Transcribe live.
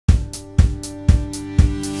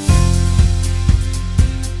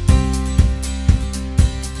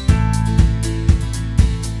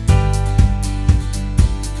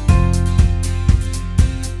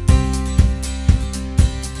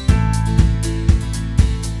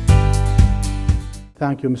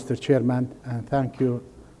Thank you, Mr. Chairman, and thank you,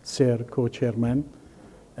 Sir Co-Chairman.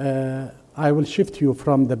 I will shift you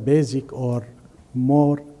from the basic or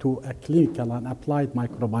more to a clinical and applied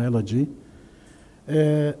microbiology.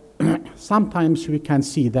 Sometimes we can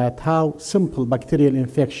see that how simple bacterial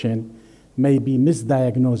infection may be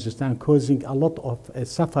misdiagnosed and causing a lot of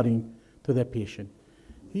suffering to the patient.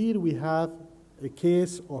 Here we have a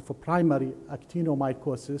case of a primary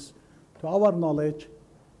actinomycosis. To our knowledge,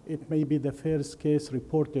 it may be the first case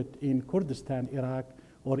reported in Kurdistan, Iraq,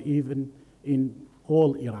 or even in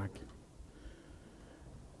all Iraq.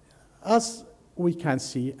 As we can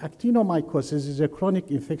see, actinomycosis is a chronic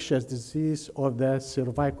infectious disease of the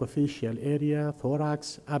cervicofacial area,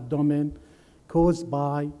 thorax, abdomen, caused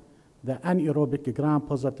by the anaerobic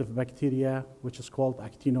gram-positive bacteria, which is called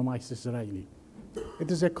Actinomyces reilly. It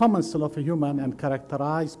is a common cell of a human and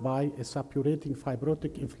characterized by a suppurating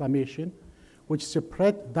fibrotic inflammation, which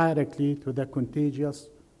spread directly to the contagious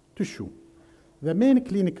tissue. The main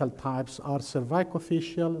clinical types are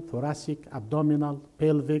cervicofacial, thoracic, abdominal,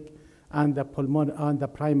 pelvic, and the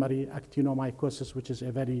primary actinomycosis, which is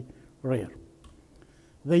a very rare.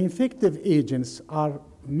 The infective agents are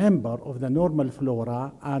member of the normal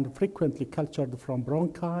flora and frequently cultured from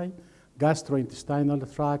bronchi,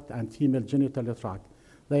 gastrointestinal tract, and female genital tract.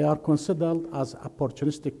 They are considered as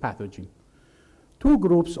opportunistic pathogen. Two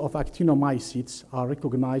groups of actinomycetes are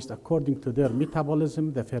recognized according to their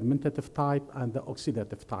metabolism, the fermentative type and the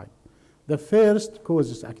oxidative type. The first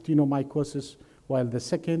causes actinomycosis, while the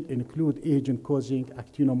second include agent causing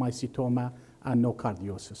actinomycetoma and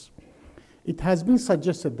nocardiosis. It has been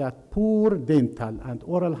suggested that poor dental and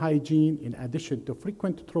oral hygiene, in addition to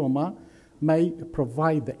frequent trauma, may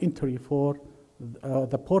provide the entry for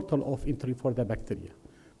the portal of entry for the bacteria.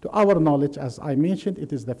 To our knowledge, as I mentioned,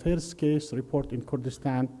 it is the first case report in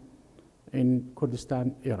Kurdistan,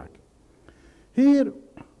 Iraq. Here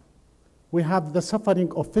we have the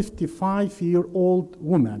suffering of 55-year-old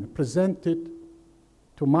woman presented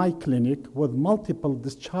to my clinic with multiple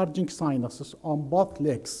discharging sinuses on both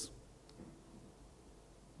legs.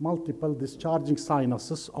 Multiple discharging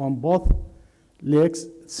sinuses on both legs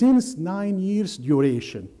since 9 years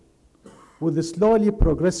duration with a slowly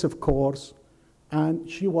progressive course, and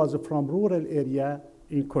she was from rural area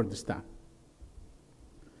in Kurdistan.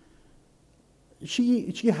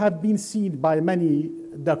 She had been seen by many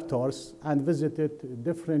doctors and visited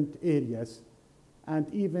different areas,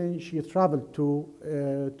 and even she traveled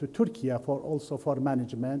to Turkey also for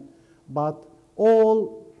management, but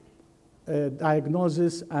all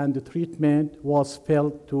diagnosis and treatment was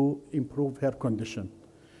failed to improve her condition.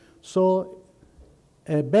 So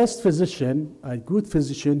a best physician, a good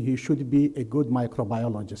physician, he should be a good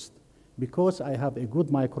microbiologist. Because I have a good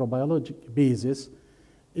microbiologic basis,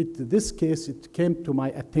 this case, it came to my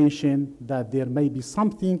attention that there may be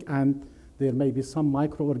something and there may be some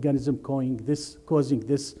microorganism causing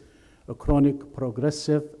this chronic,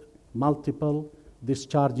 progressive, multiple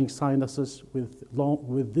discharging sinuses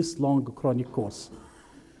with this long chronic course.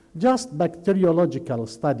 Just bacteriological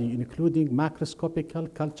study, including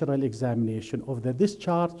macroscopical cultural examination of the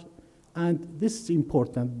discharge, and this is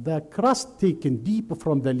important, the crust taken deep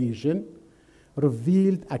from the lesion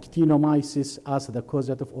revealed actinomyces as the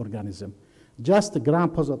causative organism. Just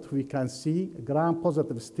gram-positive, we can see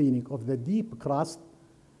gram-positive staining of the deep crust,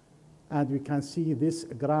 and we can see this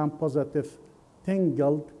gram-positive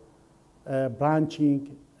tangled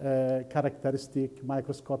branching characteristic,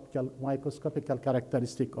 microscopical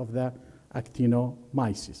characteristic of the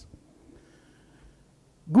actinomyces.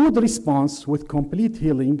 Good response with complete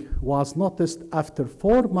healing was noticed after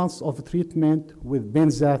 4 months of treatment with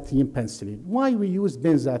benzathine penicillin. Why we use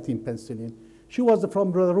benzathine penicillin? She was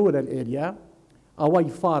from the rural area, away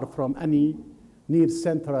far from any near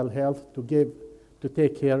central health to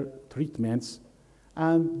take her treatments.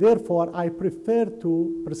 And therefore, I prefer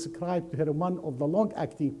to prescribe to her one of the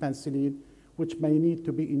long-acting penicillin, which may need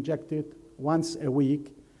to be injected once a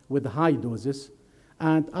week with high doses.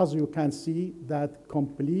 And as you can see, that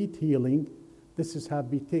complete healing, this have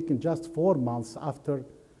been taken just 4 months after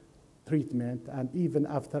treatment, and even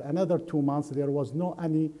after another 2 months, there was no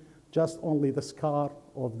any, just only the scar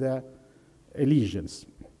of the lesions.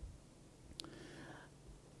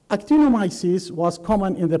 Actinomyces was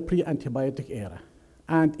common in the pre-antibiotic era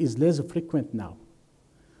and is less frequent now.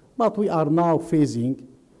 But we are now facing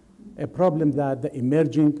a problem that the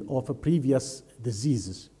emerging of previous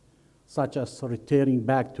diseases, such as returning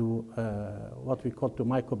back to what we call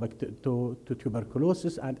to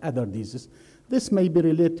tuberculosis and other diseases. This may be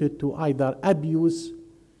related to either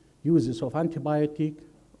uses of antibiotic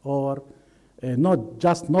or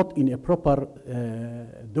not in a proper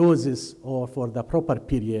doses or for the proper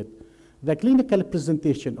period. The clinical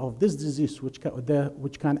presentation of this disease, which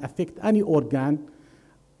can affect any organ,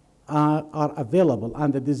 are available,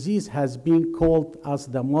 and the disease has been called as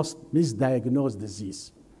the most misdiagnosed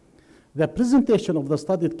disease. The presentation of the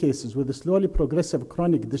studied cases with the slowly progressive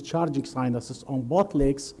chronic discharging sinuses on both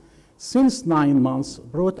legs since 9 months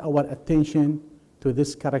brought our attention to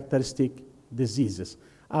this characteristic diseases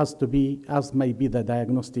as may be the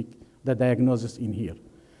diagnosis in here.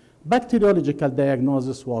 Bacteriological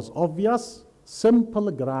diagnosis was obvious,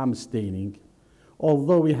 simple gram staining.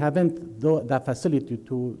 Although we haven't the facility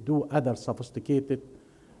to do other sophisticated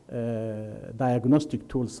diagnostic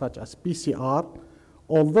tools such as PCR,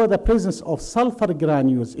 although the presence of sulfur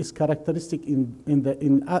granules is characteristic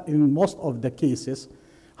in most of the cases,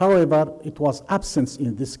 however, it was absent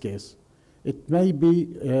in this case. It may be,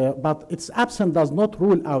 but its absence does not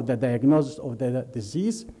rule out the diagnosis of the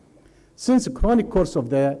disease, since the chronic course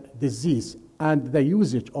of the disease and the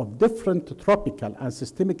usage of different topical and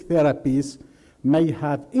systemic therapies may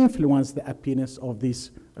have influenced the appearance of these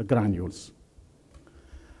granules.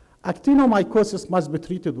 Actinomycosis must be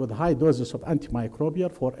treated with high doses of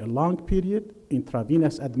antimicrobial for a long period,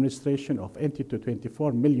 intravenous administration of 20 to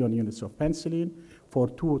 24 million units of penicillin for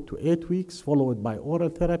 2 to 8 weeks, followed by oral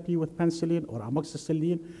therapy with penicillin or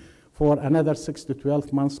amoxicillin for another 6 to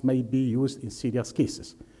 12 months may be used in serious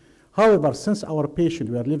cases. However, since our patients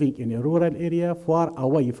were living in a rural area far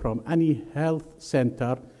away from any health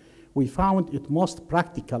center, we found it most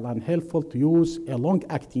practical and helpful to use a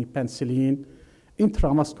long-acting penicillin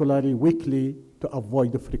intramuscularly weekly to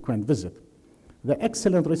avoid a frequent visit. The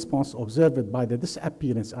excellent response observed by the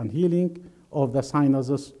disappearance and healing of the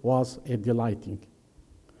sinuses was delighting.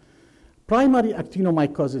 Primary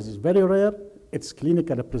actinomycosis is very rare. Its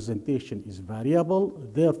clinical representation is variable.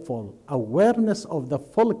 Therefore, awareness of the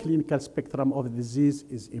full clinical spectrum of the disease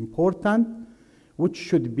is important, which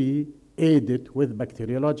should be aided with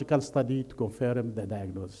bacteriological study to confirm the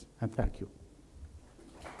diagnosis. And thank you.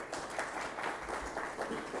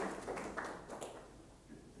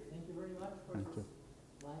 Thank you very much for this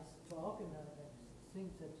nice talk. And I think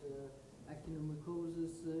that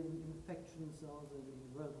actinomycosis infections also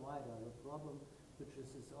worldwide are a problem, which is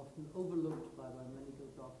often overlooked by medical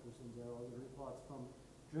doctors. And there are all the reports from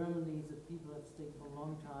Germany that people have stayed for a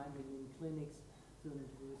long time in clinics.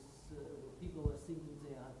 People were thinking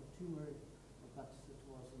they had a tumor, but it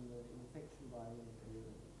was an infection by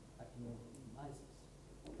actinomycosis.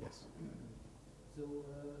 Yes. So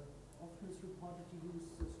often it's reported to use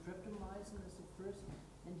streptomycin as the first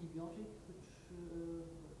antibiotic, which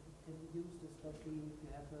can be used, especially if you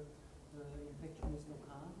have an infection with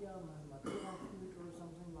nocardia, Madeira food, or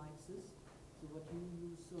something like this. So what you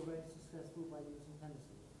use so very successful by using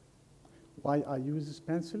penicillin? Why I use this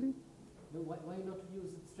penicillin? No, why not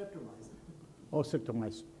use streptomycin? Oh,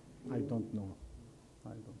 streptomycin. I don't know.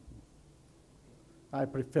 I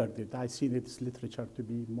preferred it. I see its literature to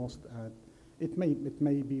be most. It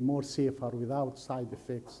may be more safer without side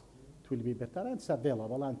effects. It will be better. And it's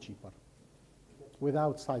available and cheaper,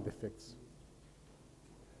 without side effects.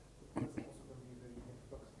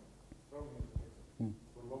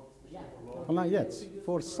 Yes,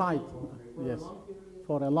 for side, yes,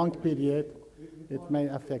 for a long period, it may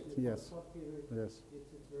affect. Yes, yes.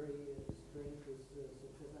 It's very strange,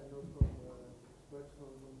 such as I know from works from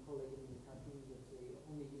one colleague in Kentucky that they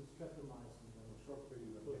only use streptomycin for a short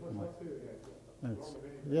period.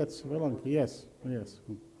 Yes, well, yes, yes.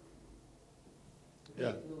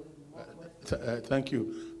 Yeah. Thank you.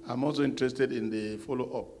 I'm also interested in the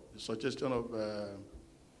follow-up suggestion of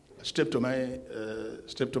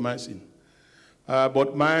streptomycin.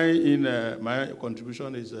 But my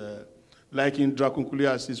contribution is like in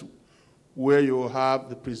dracunculiasis, where you have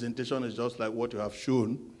the presentation is just like what you have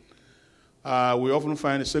shown. We often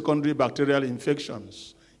find secondary bacterial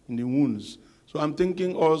infections in the wounds. So I'm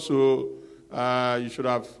thinking also you should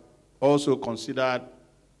have also considered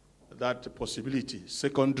that possibility,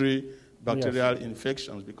 secondary bacterial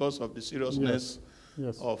infections, because of the seriousness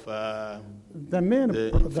of the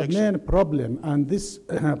main problem, and this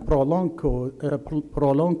prolonged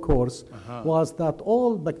course was that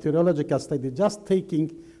all bacteriological studies just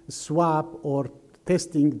taking swab or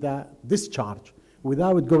testing the discharge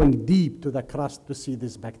without going deep to the crust to see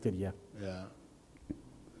this bacteria. Yeah.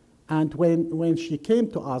 And when she came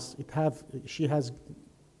to us, she has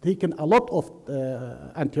taken a lot of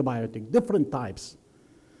antibiotic, different types.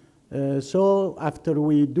 So after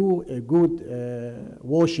we do a good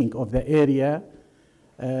washing of the area,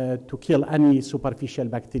 to kill any superficial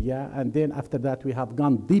bacteria. And then after that, we have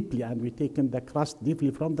gone deeply and we've taken the crust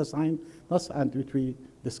deeply from the sinus and which we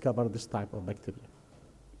discover this type of bacteria.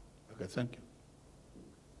 Okay, thank you.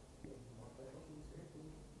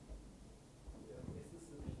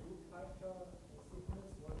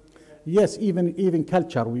 Yes, even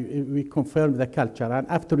culture, we confirm the culture. And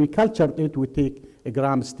after we cultured it, we take a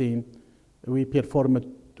gram stain. We perform a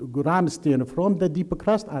gram stain from the deep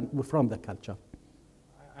crust and from the culture.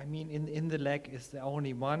 I mean, in the leg, is there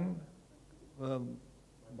only one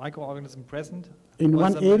microorganism present? In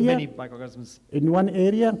one area? Many microorganisms. In one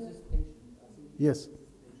area? Yes.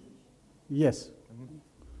 Yes.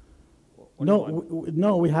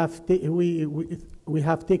 No, we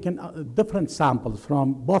have taken different samples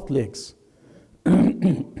from both legs. If you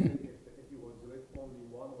would select only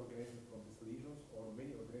one organism from these lesions or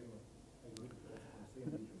many organisms from the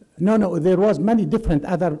same lesion? No, there was many different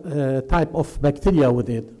other type of bacteria with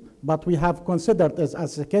it, but we have considered as a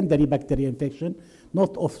secondary bacteria infection,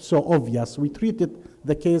 not so obvious. We treated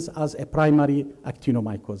the case as a primary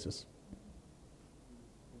actinomycosis.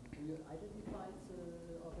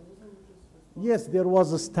 Yes, there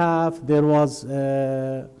was a staph, there was,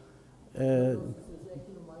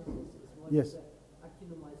 yes.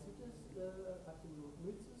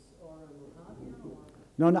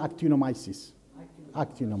 No, actinomyces.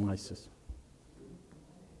 Actinomyces.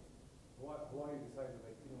 Why you decided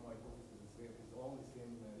that actinomycosis is the only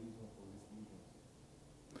same reason for this lesion?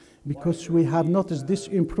 Because we have noticed this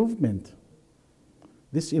improvement.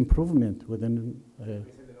 This improvement within...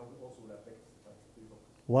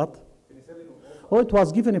 what? Oh, it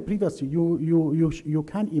was given previously. You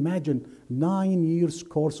can imagine 9 years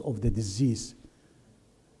course of the disease.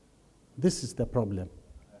 This is the problem.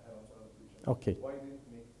 Okay. Why didn't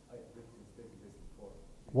you make antibiotic sensitivity before?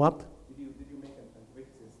 What? Did you make an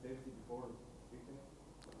antibiotic sensitivity before treating it?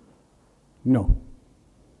 No.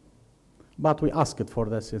 But we asked for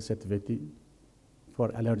the sensitivity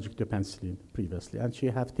for allergic to penicillin previously, and she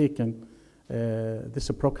have taken this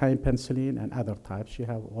procaine penicillin and other types. She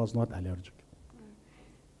was not allergic.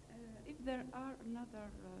 If there are another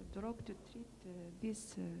drug to treat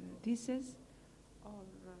this disease, or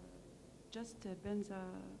just benzathine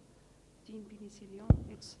penicillin,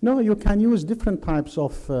 it's... No, you can use different types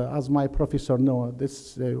of, as my professor knows,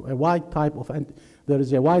 this a wide type of, there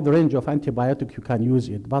is a wide range of antibiotic you can use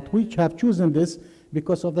it. But we have chosen this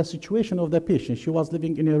because of the situation of the patient. She was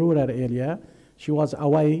living in a rural area. She was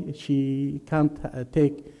away. She can't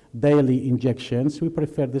take daily injections. We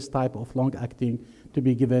prefer this type of long-acting to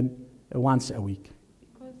be given once a week.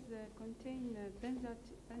 Because contain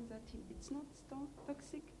benzathine, it's not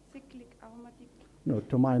toxic, cyclic, aromatic. No,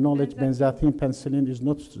 to my knowledge, benzathine penicillin is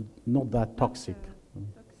not that toxic.